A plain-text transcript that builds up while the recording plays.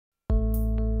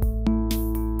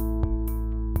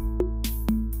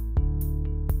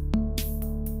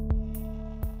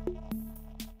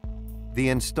The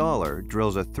installer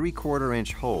drills a 3/4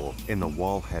 inch hole in the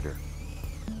wall header.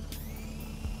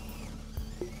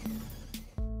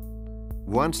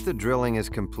 Once the drilling is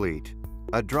complete,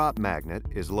 a drop magnet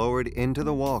is lowered into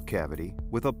the wall cavity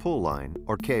with a pull line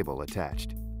or cable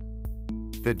attached.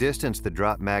 The distance the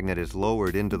drop magnet is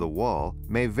lowered into the wall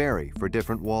may vary for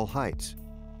different wall heights.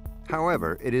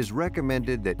 However, it is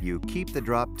recommended that you keep the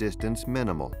drop distance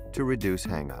minimal to reduce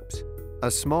hang-ups. A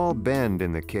small bend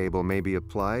in the cable may be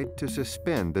applied to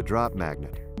suspend the drop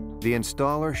magnet. The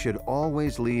installer should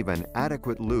always leave an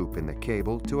adequate loop in the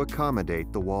cable to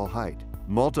accommodate the wall height.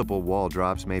 Multiple wall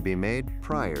drops may be made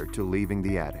prior to leaving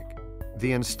the attic.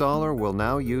 The installer will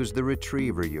now use the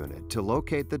retriever unit to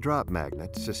locate the drop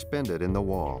magnet suspended in the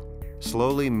wall.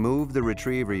 Slowly move the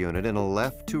retriever unit in a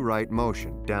left to right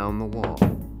motion down the wall.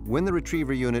 When the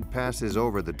retriever unit passes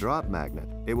over the drop magnet,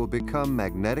 it will become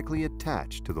magnetically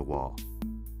attached to the wall.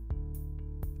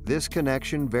 This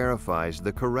connection verifies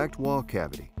the correct wall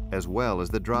cavity as well as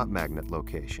the drop magnet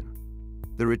location.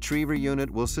 The retriever unit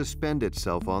will suspend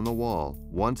itself on the wall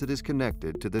once it is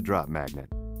connected to the drop magnet.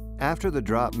 After the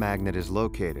drop magnet is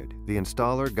located, the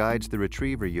installer guides the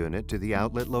retriever unit to the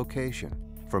outlet location.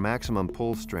 For maximum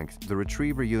pull strength, the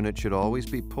retriever unit should always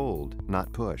be pulled,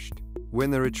 not pushed. When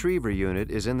the retriever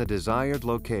unit is in the desired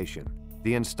location,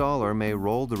 the installer may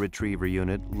roll the retriever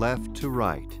unit left to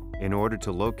right in order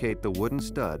to locate the wooden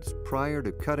studs prior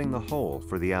to cutting the hole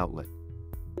for the outlet.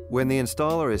 When the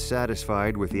installer is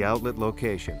satisfied with the outlet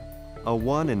location, a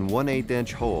 1 1/8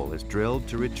 inch hole is drilled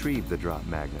to retrieve the drop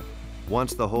magnet.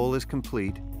 Once the hole is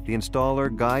complete, the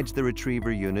installer guides the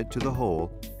retriever unit to the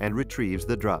hole and retrieves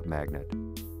the drop magnet.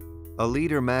 A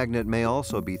leader magnet may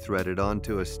also be threaded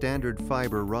onto a standard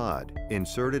fiber rod,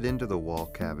 inserted into the wall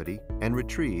cavity, and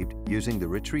retrieved using the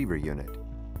retriever unit.